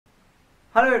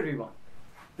Hello everyone.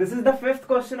 This is the fifth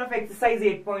question of exercise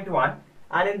 8.1,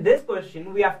 and in this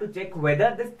question we have to check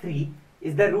whether this 3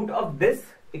 is the root of this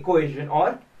equation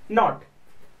or not.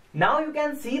 Now you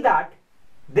can see that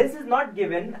this is not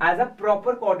given as a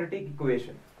proper quadratic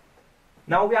equation.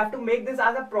 Now we have to make this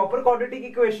as a proper quadratic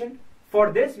equation.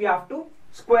 For this we have to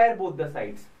square both the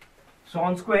sides. So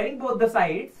on squaring both the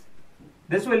sides,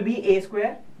 this will be a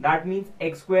square, that means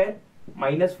x square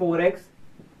minus 4x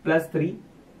plus 3.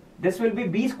 This will be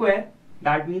b square,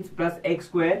 that means plus x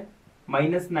square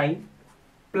minus 9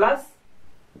 plus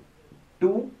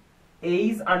 2, a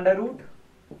is under root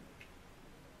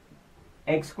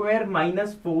x square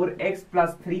minus 4x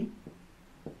plus 3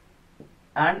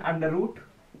 and under root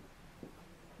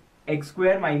x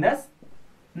square minus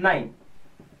 9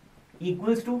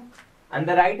 equals to, and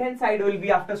the right hand side will be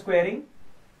after squaring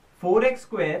 4x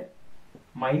square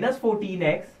minus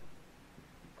 14x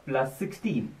plus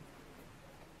 16.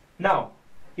 Now,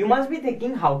 you must be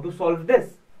thinking how to solve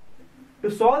this.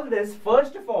 To solve this,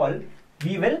 first of all,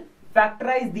 we will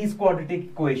factorize these quadratic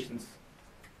equations.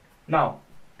 Now,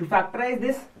 to factorize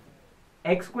this,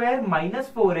 x square minus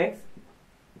 4x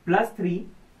plus 3,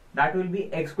 that will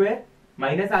be x square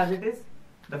minus as it is.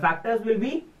 The factors will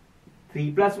be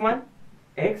 3 plus 1,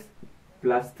 x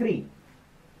plus 3.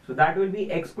 So that will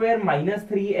be x square minus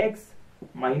 3x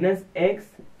minus x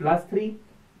plus 3.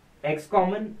 X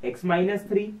common, x minus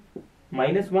 3,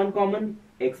 minus 1 common,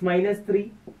 x minus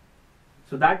 3.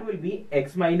 So that will be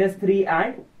x minus 3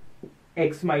 and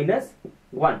x minus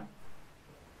 1.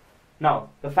 Now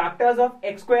the factors of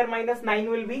x square minus 9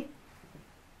 will be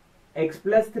x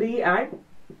plus 3 and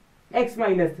x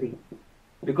minus 3,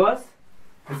 because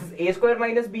this is a square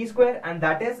minus b square and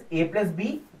that is a plus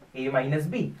b, a minus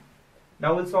b.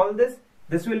 Now we'll solve this.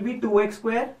 This will be 2x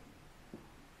square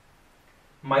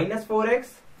minus 4x.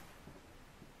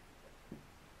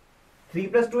 3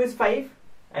 plus 2 is 5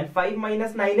 and 5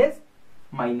 minus 9 is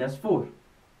minus 4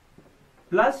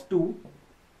 plus 2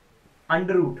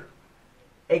 under root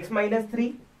x minus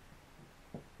 3,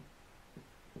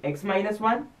 x minus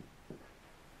 1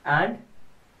 and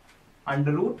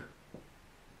under root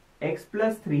x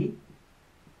plus 3,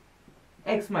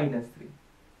 x minus 3.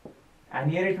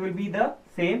 And here it will be the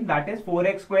same, that is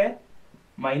 4x square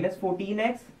minus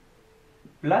 14x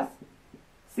plus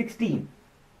 16.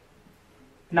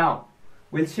 Now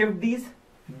we'll shift these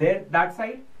that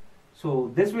side.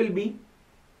 So this will be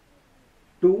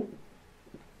 2.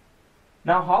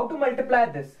 Now how to multiply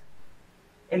this?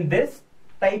 In this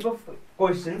type of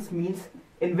questions, means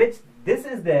in which this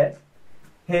is there,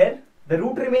 here the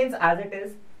root remains as it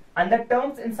is and the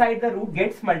terms inside the root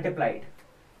gets multiplied.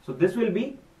 So this will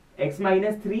be x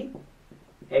minus 3,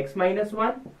 x minus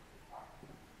 1,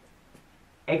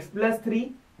 x plus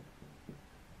 3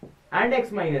 and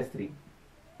x minus 3.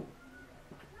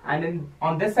 And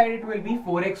on this side it will be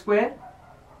 4x square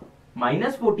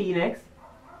minus 14x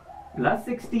plus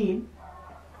 16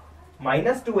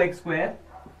 minus 2x square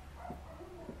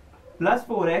plus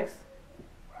 4x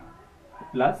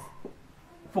plus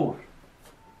 4.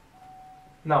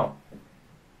 Now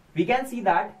we can see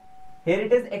that here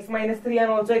it is x minus 3 and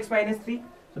also x minus 3.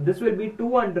 So this will be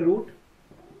 2 under root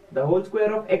the whole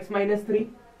square of x minus 3,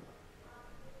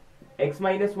 x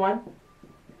minus 1,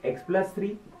 x plus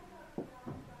 3,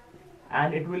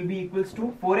 and it will be equals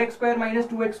to 4x square minus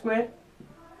 2x square,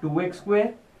 2x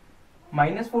square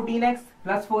minus 14x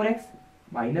plus 4x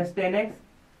minus 10x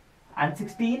and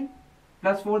 16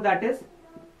 plus 4, that is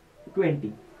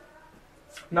 20.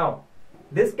 Now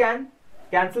this can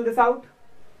cancel this out,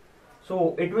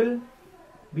 so it will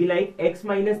be like x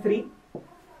minus 3,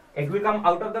 it will come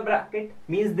out of the bracket,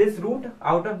 means this root,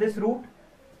 out of this root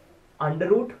under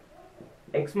root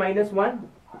x minus 1,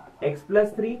 x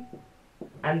plus 3,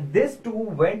 and this 2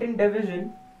 went in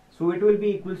division, so it will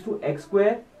be equals to x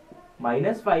square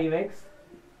minus 5x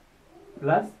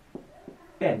plus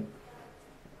 10.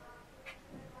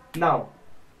 Now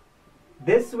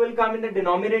this will come in the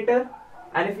denominator,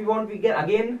 and if you want we can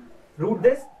again root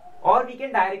this, or we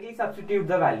can directly substitute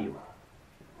the value.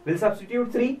 We'll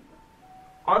substitute 3.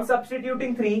 On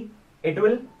substituting 3, it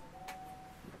will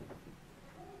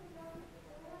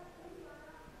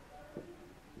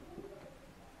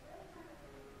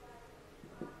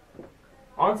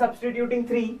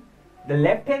the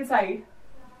left hand side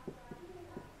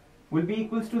will be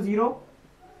equals to 0,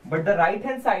 but the right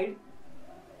hand side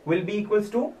will be equals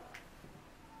to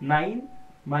 9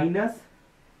 minus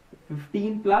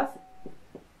 15 plus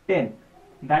 10,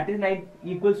 that is 9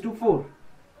 equals to 4.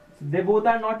 So they both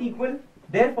are not equal,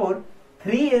 therefore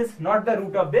 3 is not the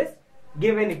root of this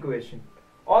given equation.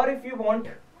 Or if you want,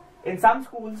 in some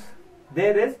schools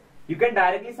there is You can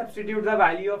directly substitute the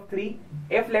value of 3.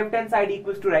 If left hand side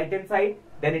equals to right hand side,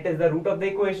 then it is the root of the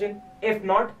equation. If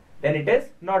not, then it is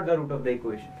not the root of the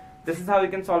equation. This is how you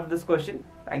can solve this question.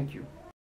 Thank you.